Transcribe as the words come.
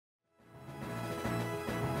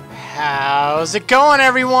How's it going,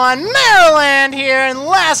 everyone? Marriland here, and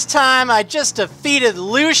last time I just defeated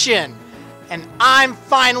Lucian, and I'm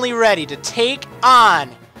finally ready to take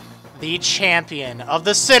on the champion of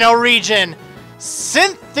the Sinnoh region,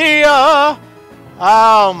 Cynthia!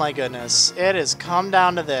 Oh my goodness, it has come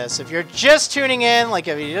down to this. If you're just tuning in, like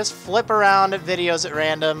if you just flip around at videos at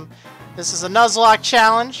random, this is a Nuzlocke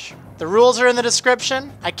challenge. The rules are in the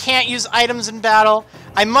description. I can't use items in battle.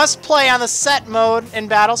 I must play on the set mode in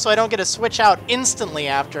battle so I don't get to switch out instantly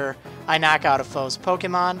after I knock out a foe's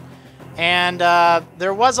Pokemon. And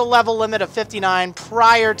there was a level limit of 59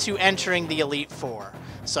 prior to entering the Elite Four.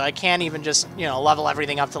 So I can't even just, level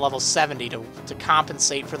everything up to level 70 to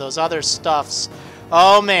compensate for those other stuffs.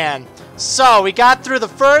 Oh man. So we got through the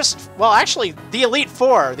first, well actually the Elite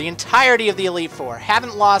Four, the entirety of the Elite Four.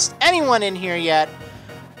 Haven't lost anyone in here yet.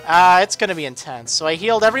 It's going to be intense. So I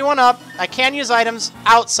healed everyone up. I can use items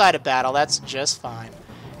outside of battle. That's just fine.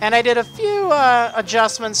 And I did a few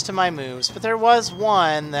adjustments to my moves, but there was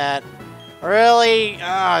one that really,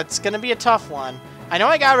 it's going to be a tough one. I know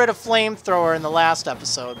I got rid of Flamethrower in the last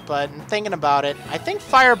episode, but in thinking about it, I think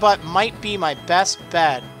Firebutt might be my best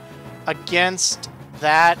bet against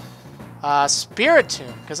that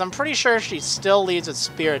Spiritomb, because I'm pretty sure she still leads with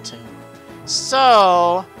Spiritomb.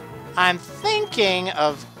 So I'm thinking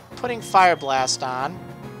of putting Fire Blast on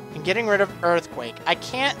and getting rid of Earthquake. I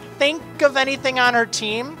can't think of anything on her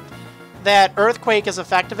team that Earthquake is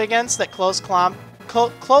effective against that close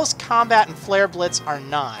combat and Flare Blitz are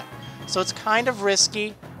not. So it's kind of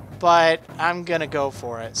risky, but I'm gonna go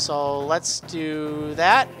for it. So let's do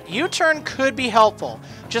that. U-turn could be helpful,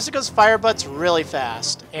 just because Firebutt's really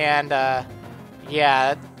fast. And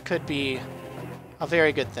yeah, it could be a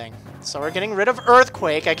very good thing. So we're getting rid of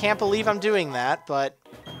Earthquake. I can't believe I'm doing that, but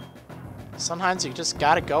sometimes you just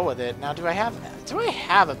gotta go with it. Now, do I have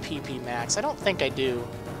a PP max? I don't think I do.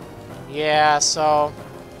 Yeah, so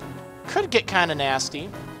could get kind of nasty.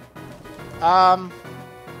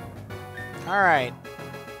 Alright.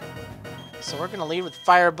 So we're gonna lead with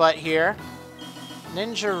Firebutt here.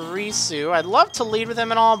 Ninjarisu. I'd love to lead with him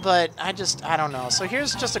and all, but I don't know. So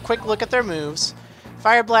here's just a quick look at their moves.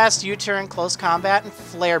 Fire Blast, U-turn, close combat, and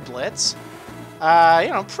Flare Blitz.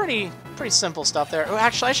 Pretty simple stuff there. Oh,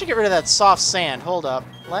 actually, I should get rid of that soft sand. Hold up.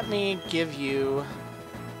 Let me give you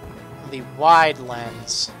the wide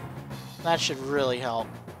lens. That should really help.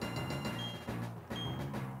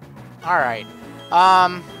 Alright.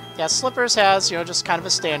 Yeah, Slippers has, just kind of a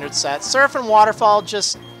standard set. Surf and Waterfall,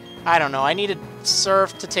 just, I don't know. I needed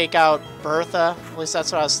Surf to take out Bertha. At least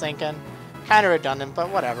that's what I was thinking. Kind of redundant, but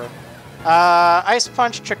whatever. Ice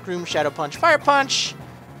Punch, Trick Room, Shadow Punch, Fire Punch.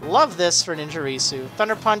 Love this for Ninjarisu.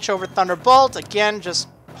 Thunder Punch over Thunderbolt. Again, just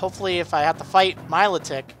hopefully if I have to fight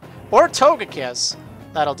Milotic or Togekiss,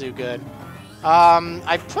 that'll do good.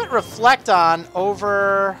 I put Reflect on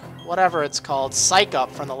over whatever it's called, Psych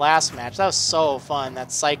Up from the last match. That was so fun,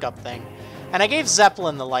 that Psych Up thing. And I gave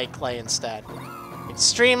Zeppelin the Light Clay instead.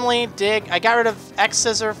 Extremely Dig. I got rid of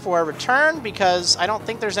X-Scissor for Return because I don't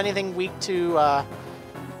think there's anything weak to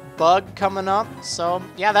Bug coming up. So,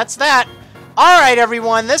 yeah, that's that. Alright,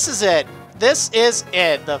 everyone, this is it. This is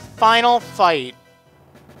it. The final fight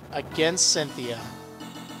against Cynthia.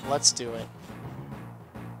 Let's do it.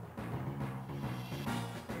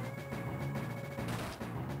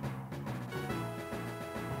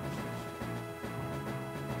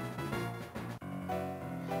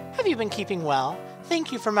 Have you been keeping well?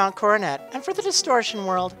 Thank you for Mount Coronet, and for the Distortion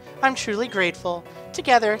World. I'm truly grateful.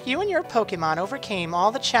 Together, you and your Pokémon overcame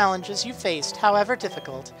all the challenges you faced, however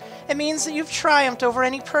difficult. It means that you've triumphed over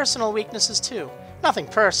any personal weaknesses too. Nothing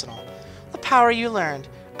personal. The power you learned,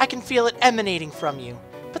 I can feel it emanating from you.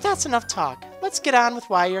 But that's enough talk. Let's get on with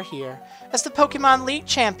why you're here. As the Pokémon League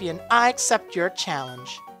champion, I accept your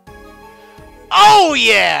challenge. Oh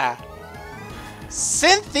yeah!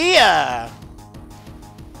 Cynthia!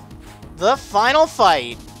 The final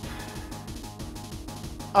fight.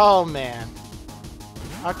 Oh, man.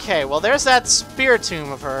 Okay, well, there's that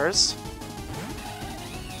Spiritomb of hers.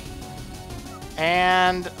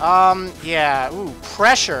 And, yeah. Ooh,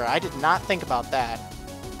 pressure. I did not think about that.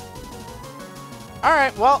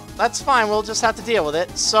 Alright, well, that's fine. We'll just have to deal with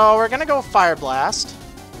it. So, we're gonna go Fire Blast.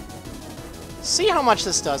 See how much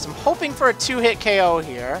this does. I'm hoping for a 2-hit KO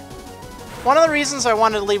here. One of the reasons I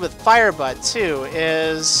wanted to lead with Firebutt, too,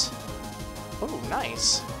 is... Oh,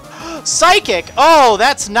 nice. Psychic! Oh,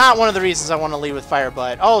 that's not one of the reasons I want to lead with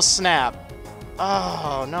Firebutt. Oh, snap.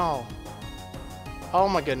 Oh, no. Oh,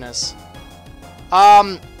 my goodness.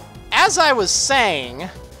 As I was saying,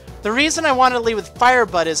 the reason I wanted to lead with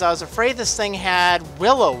Firebutt is I was afraid this thing had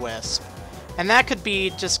Will-O-Wisp. And that could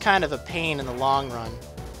be just kind of a pain in the long run.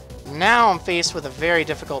 Now I'm faced with a very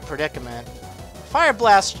difficult predicament. Fire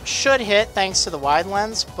Blast should hit thanks to the wide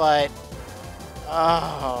lens, but...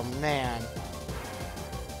 oh, man.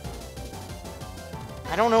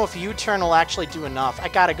 I don't know if U-turn will actually do enough. I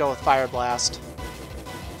gotta go with Fire Blast.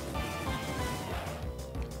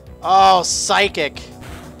 Oh, Psychic.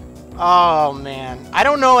 Oh, man. I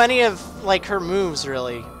don't know any of, like, her moves,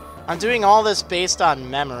 really. I'm doing all this based on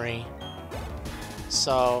memory.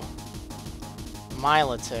 So...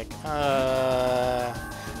 Milotic.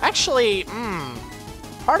 Actually,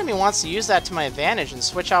 part of me wants to use that to my advantage and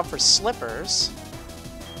switch out for Slippers.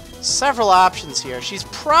 Several options here. She's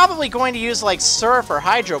probably going to use, like, Surf or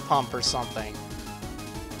Hydro Pump or something.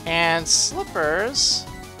 And Slippers...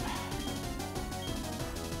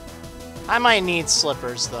 I might need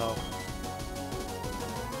Slippers, though.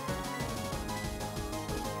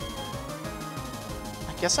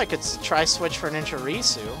 I guess I could try switch for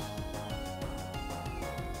Ninjarisu.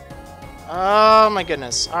 Oh my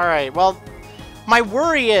goodness. Alright, well, my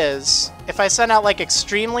worry is, if I send out, like,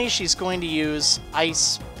 Extremely, she's going to use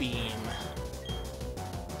Ice Beam.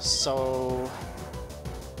 So...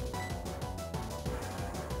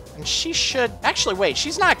 and she should... actually, wait,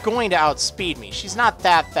 she's not going to outspeed me. She's not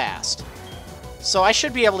that fast. So I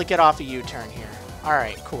should be able to get off a U-turn here.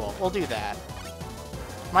 Alright, cool. We'll do that.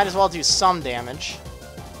 Might as well do some damage.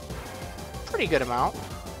 Pretty good amount.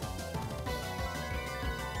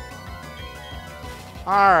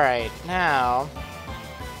 Alright, now...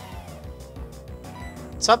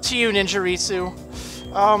 it's up to you,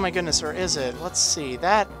 Ninjarisu. Oh my goodness, or is it? Let's see,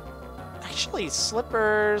 that... actually,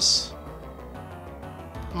 Slippers...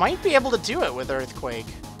 might be able to do it with Earthquake.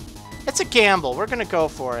 It's a gamble, we're gonna go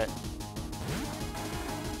for it.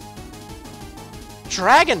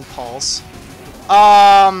 Dragon Pulse?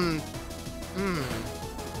 Well,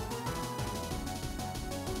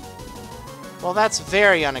 that's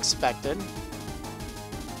very unexpected.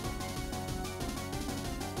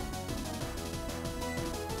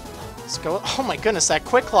 Let's go. Oh my goodness, that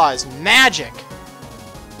Quick Claw is magic!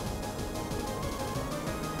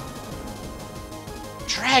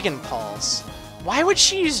 Dragon Pulse. Why would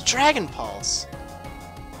she use Dragon Pulse?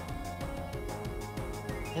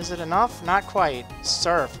 Is it enough? Not quite.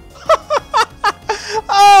 Surf.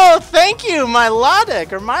 Oh, thank you,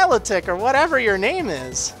 Milotic, or Milotic, or whatever your name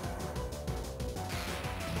is.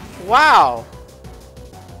 Wow.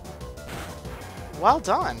 Well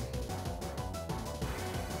done.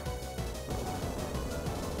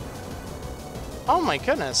 Oh my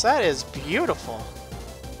goodness, that is beautiful.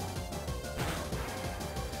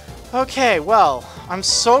 Okay, well, I'm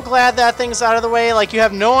so glad that thing's out of the way. Like, you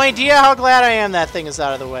have no idea how glad I am that thing is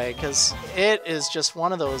out of the way, because it is just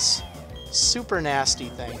one of those super nasty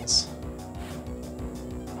things.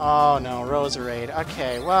 Oh no, Roserade.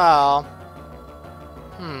 Okay, well...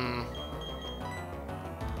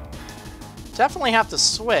 definitely have to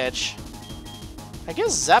switch. I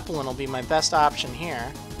guess Zeppelin will be my best option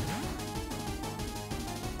here.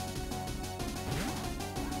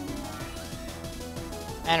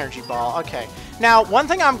 Energy Ball, okay. Now, one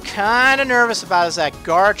thing I'm kind of nervous about is that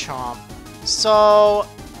Garchomp. So,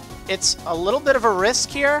 it's a little bit of a risk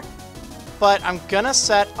here, but I'm gonna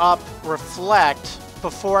set up Reflect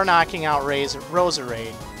before knocking out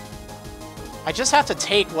Roserade. I just have to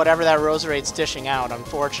take whatever that Roserade's dishing out,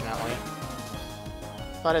 unfortunately.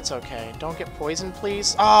 But it's okay. Don't get poisoned,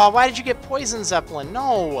 please. Oh, why did you get poisoned, Zeppelin?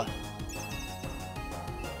 No!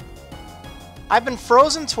 I've been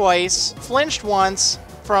frozen twice, flinched once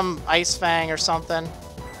from Ice Fang or something.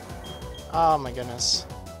 Oh my goodness.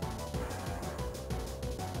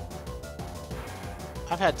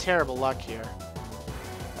 I've had terrible luck here.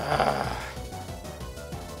 Ugh.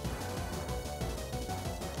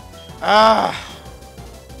 Ugh.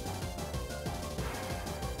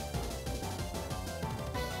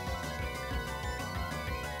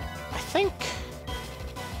 I think...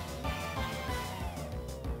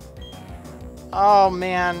 oh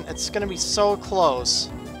man, it's gonna be so close.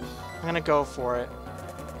 I'm gonna go for it.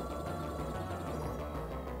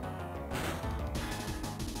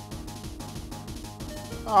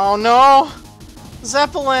 Oh no!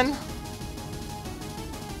 Zeppelin!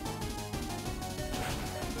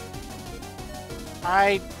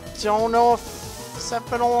 I don't know if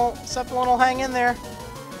Zeppelin will hang in there.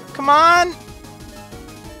 Come on!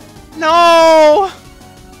 No!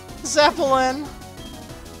 Zeppelin!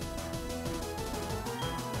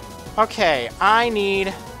 Okay, I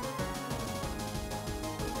need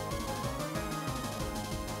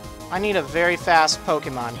a very fast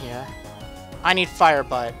Pokemon here. I need Fire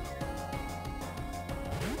Butt.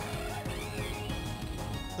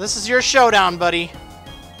 This is your showdown, buddy.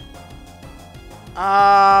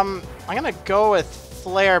 I'm gonna go with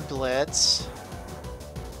Flare Blitz.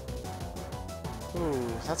 Ooh,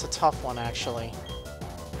 that's a tough one, actually.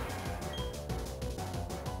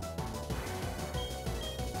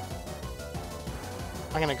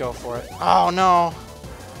 I'm gonna go for it. Oh, no.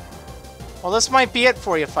 Well, this might be it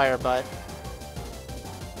for you, Fire Butt.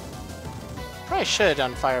 Probably should have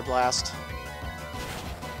done Fire Blast.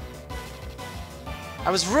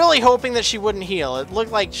 I was really hoping that she wouldn't heal. It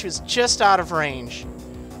looked like she was just out of range.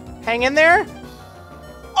 Hang in there.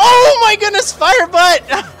 Oh my goodness, Fire Butt!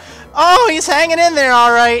 Oh, he's hanging in there,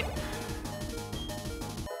 all right.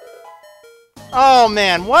 Oh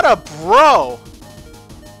man, what a bro!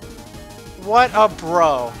 What a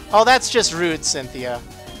bro. Oh, that's just rude, Cynthia.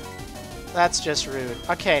 That's just rude.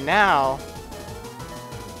 Okay, now...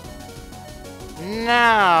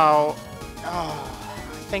 Now... Oh,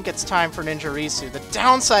 I think it's time for Ninjarisu. The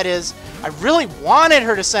downside is, I really wanted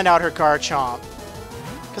her to send out her Garchomp.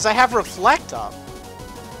 Because I have Reflect up.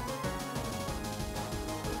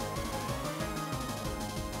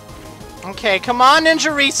 Okay, come on,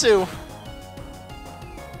 Ninjarisu!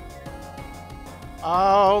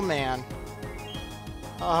 Oh, man.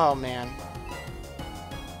 Oh, man.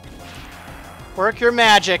 Work your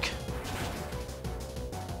magic.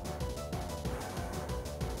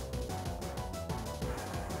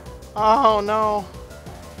 Oh, no.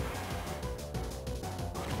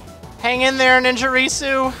 Hang in there,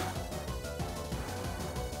 Ninjarisu.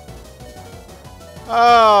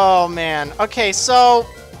 Oh, man. Okay, so...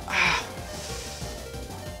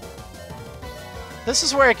 This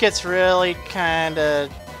is where it gets really kind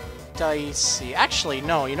of dicey. Actually,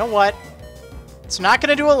 no, you know what? It's not going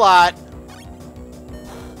to do a lot.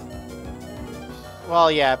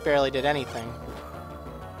 Well, yeah, it barely did anything.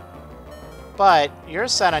 But you're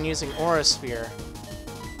set on using Aura Sphere.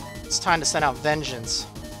 It's time to send out Vengeance.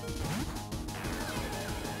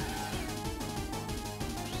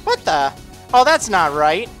 What the? Oh, that's not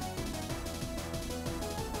right.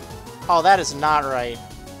 Oh, that is not right.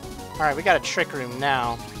 Alright, we got a Trick Room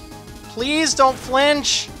now. Please don't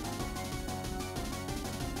flinch!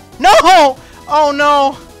 No! Oh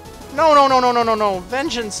no! No, no, no, no, no, no, no.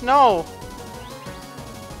 Vengeance, no!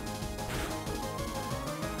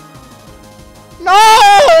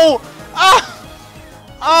 No! Ah!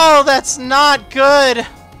 Oh, that's not good!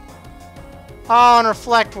 Oh, and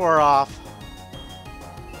Reflect wore off.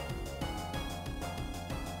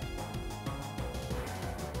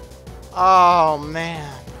 Oh,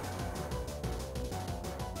 man.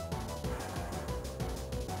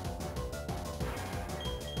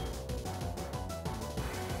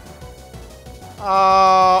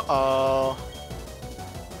 Uh-oh.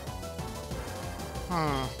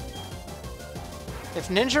 If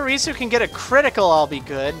Ninjarisu can get a critical, I'll be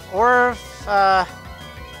good. Or if,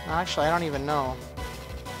 actually, I don't even know.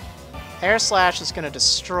 Air Slash is going to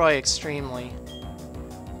destroy extremely.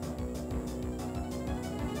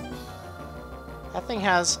 That thing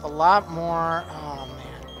has a lot more... Oh,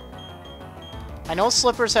 man. I know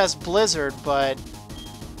Slippers has Blizzard, but...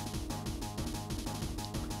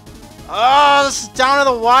 Oh, this is down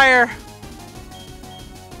to the wire.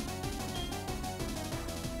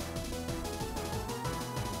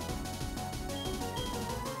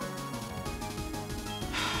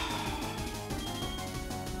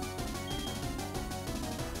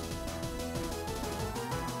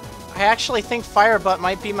 I actually think Firebutt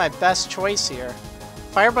might be my best choice here.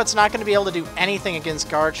 Firebutt's not going to be able to do anything against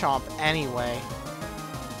Garchomp anyway.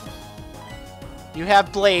 You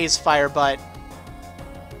have Blaze, Firebutt.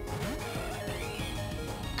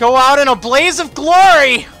 Go out in a blaze of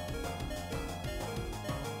glory!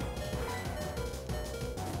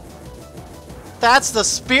 That's the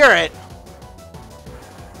spirit.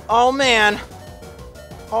 Oh, man.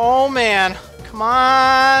 Oh, man. Come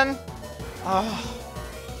on. Oh.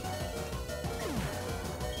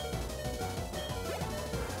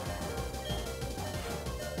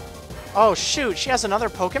 Oh, shoot. She has another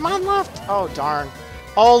Pokemon left? Oh, darn.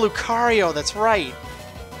 Oh, Lucario. That's right.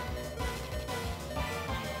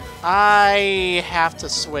 I have to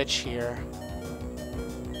switch here.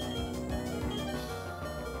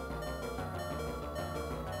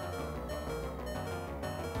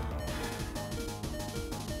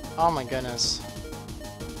 Oh my goodness.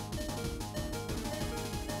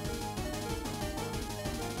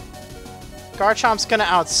 Garchomp's gonna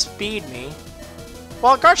outspeed me.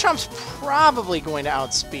 Well, Garchomp's probably going to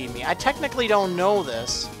outspeed me. I technically don't know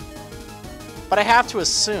this, but I have to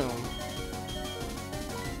assume.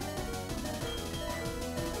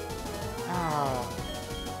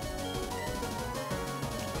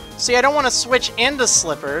 See, I don't want to switch into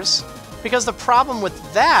Slippers, Because the problem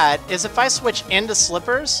with that is if I switch into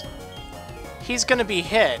Slippers, he's gonna be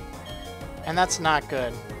hit. And that's not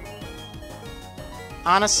good.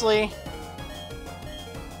 Honestly,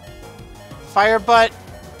 Firebutt,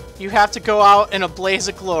 you have to go out in a blaze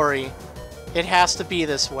of glory. It has to be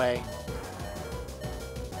this way.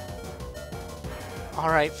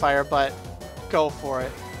 Alright, Firebutt. Go for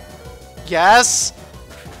it. Yes!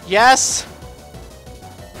 Yes!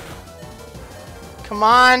 Come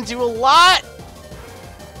on, do a lot!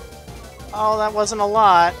 Oh, that wasn't a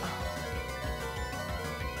lot.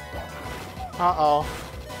 Uh-oh.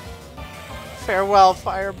 Farewell,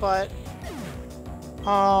 Firebutt.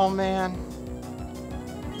 Oh, man.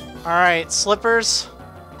 Alright, Slippers.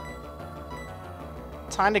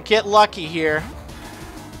 Time to get lucky here.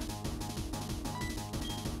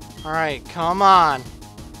 Alright, come on.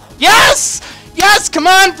 Yes! Yes! Come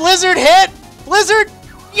on, Blizzard, hit! Blizzard!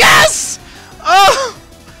 Yes! Oh!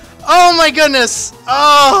 Oh my goodness!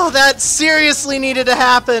 Oh, that seriously needed to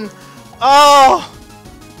happen. Oh!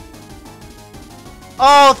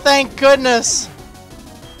 Oh, thank goodness.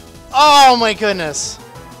 Oh my goodness.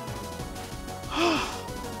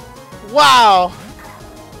 Wow.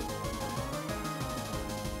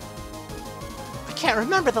 I can't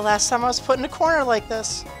remember the last time I was put in a corner like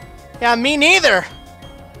this. Yeah, me neither.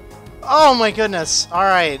 Oh my goodness.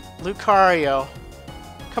 Alright, Lucario.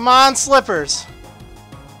 Come on, Slippers.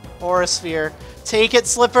 Aurasphere. Take it,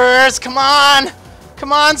 Slippers! Come on!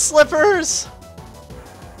 Come on, Slippers!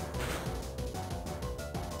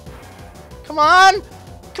 Come on!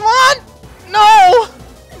 Come on! No!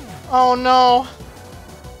 Oh no.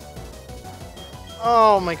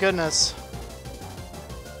 Oh my goodness.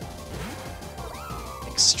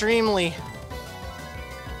 Extremely.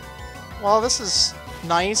 Well, this is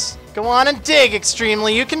nice. Go on and dig,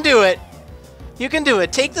 Extremely. You can do it. You can do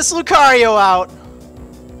it. Take this Lucario out.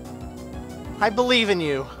 I believe in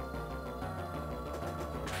you.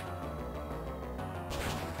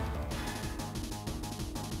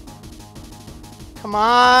 Come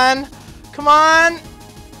on. Come on.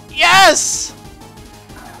 Yes!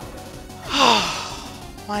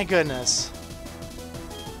 My goodness.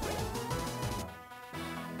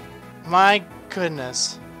 My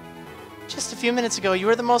goodness. Just a few minutes ago, you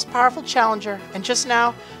were the most powerful challenger, and just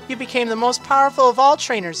now, you became the most powerful of all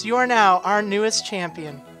trainers. You are now our newest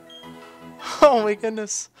champion. Oh my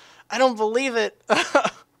goodness. I don't believe it.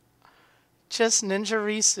 Just Ninja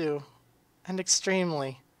Risu. And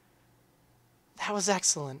Extremely. That was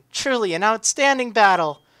excellent. Truly an outstanding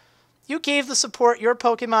battle. You gave the support your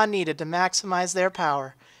Pokemon needed to maximize their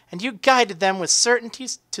power, and you guided them with certainty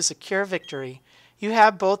to secure victory. You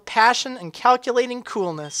have both passion and calculating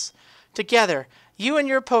coolness. Together, you and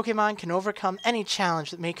your Pokemon can overcome any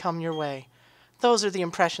challenge that may come your way. Those are the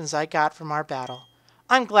impressions I got from our battle.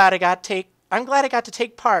 I'm glad I got to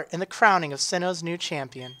take part in the crowning of Sinnoh's new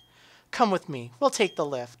champion. Come with me. We'll take the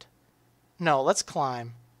lift. No, let's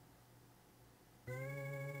climb.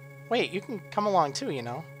 Wait, you can come along too, you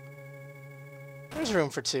know. There's room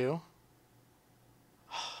for two.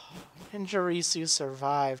 Ninja Risu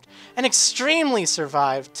survived. And Extremely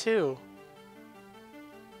survived, too.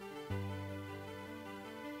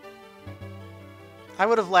 I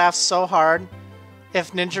would have laughed so hard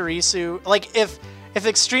if Ninja Risu... Like, if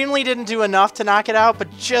Extremely didn't do enough to knock it out, but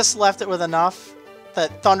just left it with enough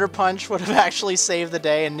that Thunder Punch would have actually saved the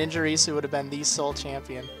day and Ninja Risu would have been the sole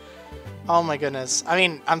champion. Oh my goodness. I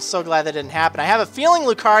mean, I'm so glad that didn't happen. I have a feeling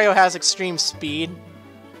Lucario has extreme speed,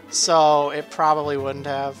 so it probably wouldn't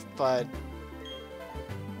have, but...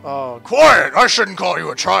 Oh, Quiet! I shouldn't call you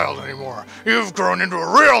a child anymore. You've grown into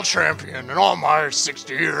a real champion. In all my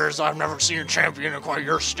 60 years, I've never seen a champion of quite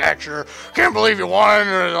your stature. Can't believe you won.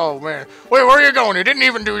 Oh, man. Wait, where are you going? You didn't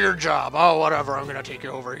even do your job. Oh, whatever. I'm going to take you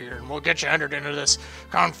over here, and we'll get you entered into this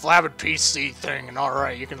conflabbed PC thing. And all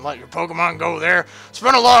right, you can let your Pokemon go there. It's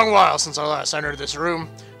been a long while since I last entered this room.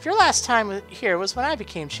 If your last time here was when I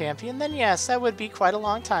became champion, then yes, that would be quite a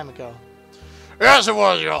long time ago. Yes, it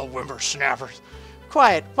was, you old whippersnappers.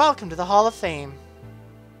 Quiet, welcome to the Hall of Fame.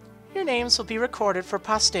 Your names will be recorded for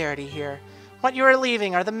posterity here. What you are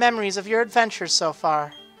leaving are the memories of your adventures so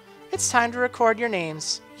far. It's time to record your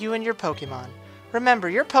names, you and your Pokemon. Remember,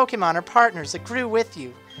 your Pokemon are partners that grew with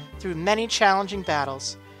you through many challenging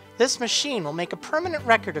battles. This machine will make a permanent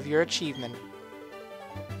record of your achievement.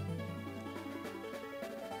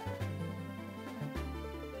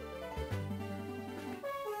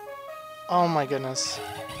 Oh my goodness.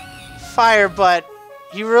 Firebutt.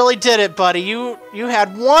 You really did it, buddy. You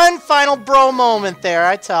had one final bro moment there,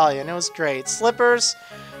 I tell you, and it was great. Slippers,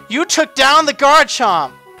 you took down the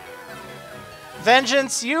Garchomp.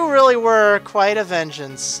 Vengeance, you really were quite a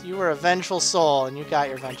vengeance. You were a vengeful soul, and you got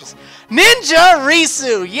your vengeance. Ninja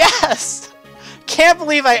Risu, yes! Can't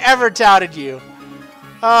believe I ever doubted you.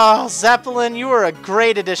 Oh, Zeppelin, you were a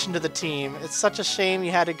great addition to the team. It's such a shame you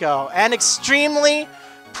had to go. And Extremely,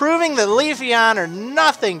 proving that Leafeon are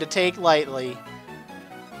nothing to take lightly.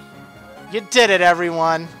 You did it,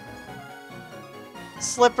 everyone.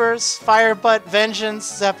 Slippers, Firebutt,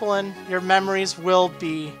 Vengeance, Zeppelin, your memories will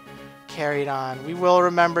be carried on. We will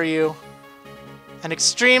remember you. And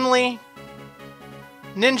Extremely,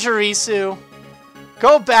 Ninja Risu,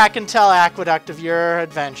 go back and tell Aqueduct of your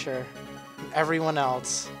adventure. And everyone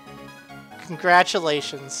else.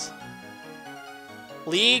 Congratulations.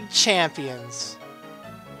 League champions.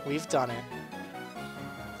 We've done it.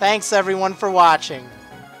 Thanks everyone for watching.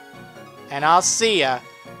 And I'll see ya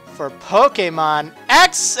for Pokemon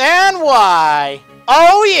X and Y.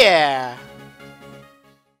 Oh yeah!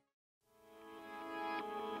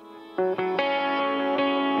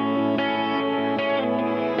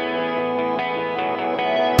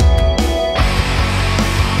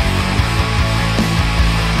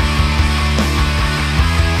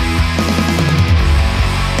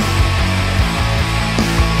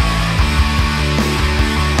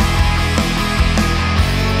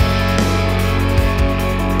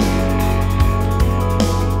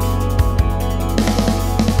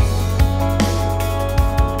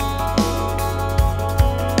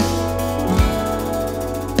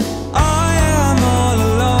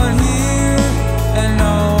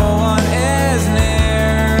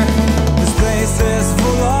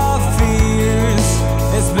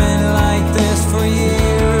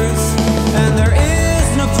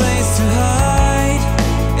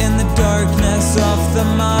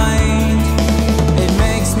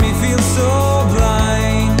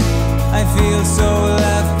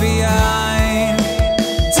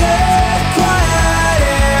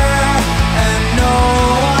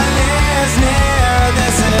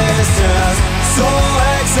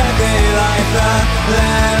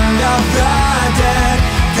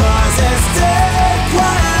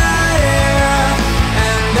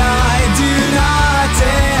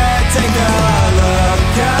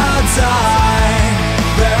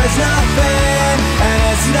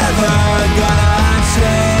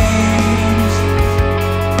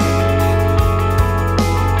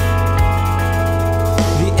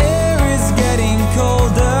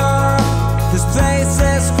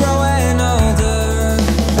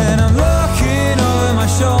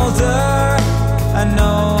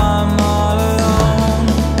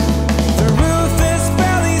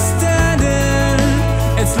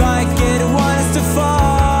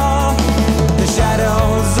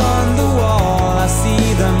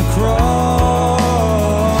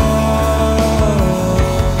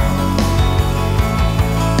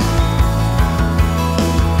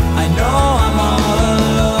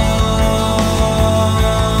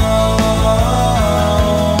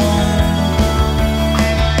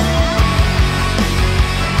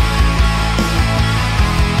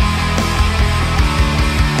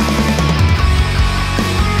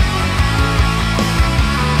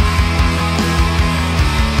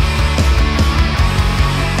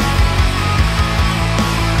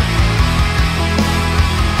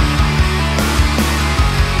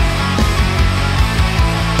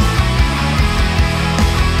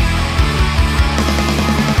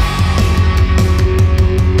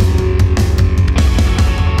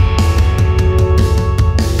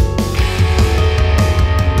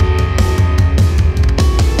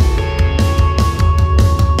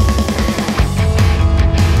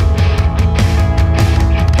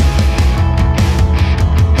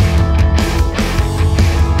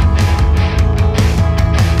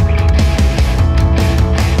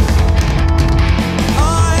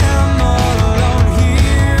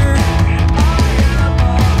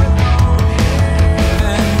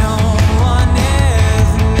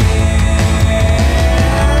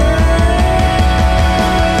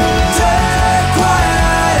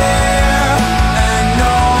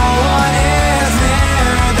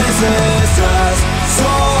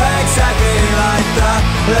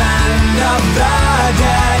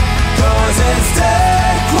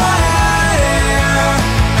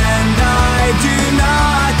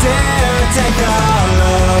 Take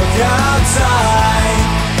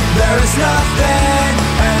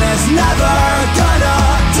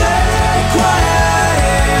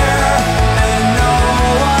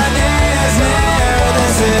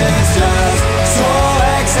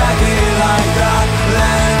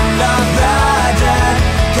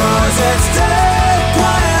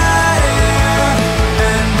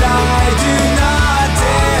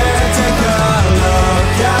a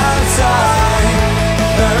look outside.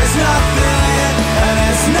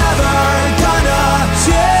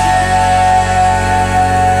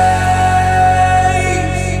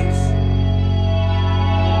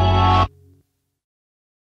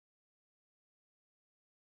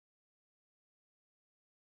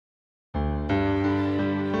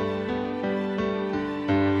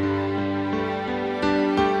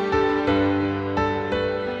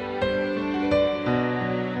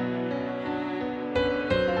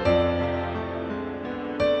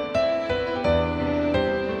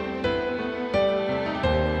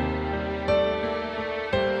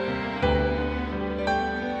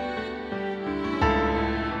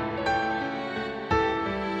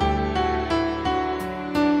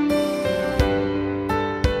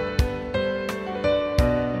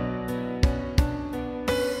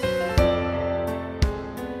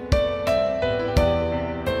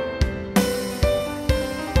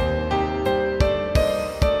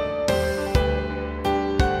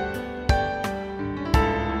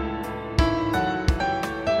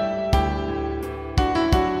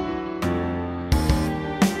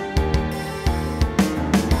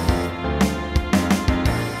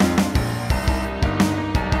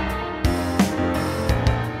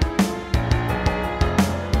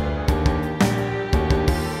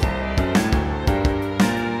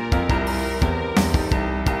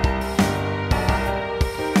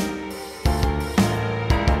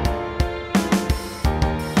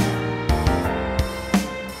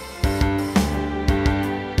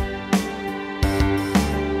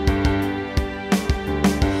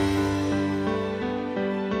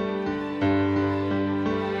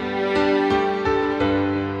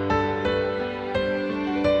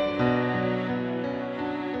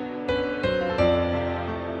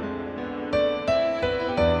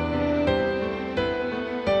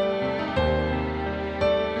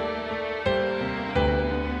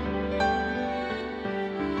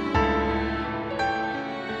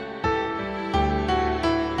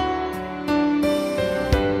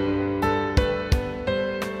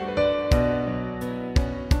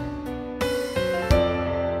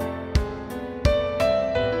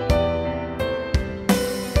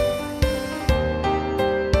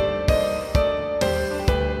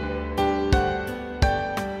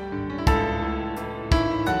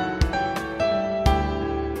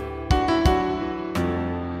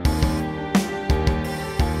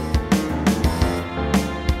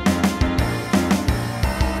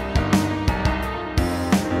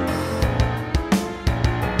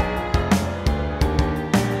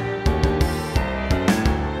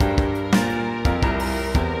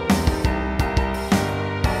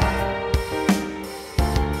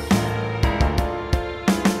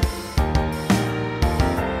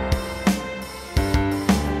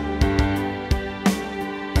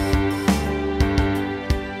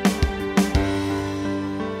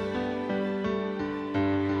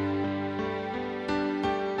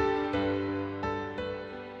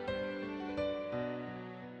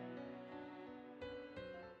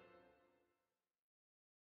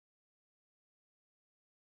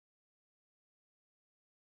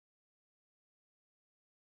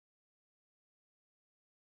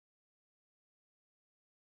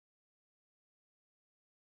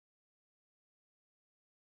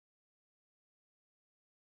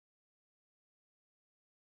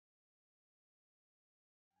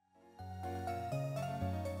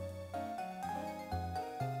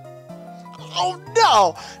 Oh,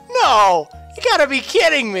 no. No. You gotta be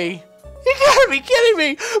kidding me. You gotta be kidding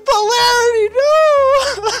me. Polarity,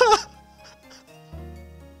 no.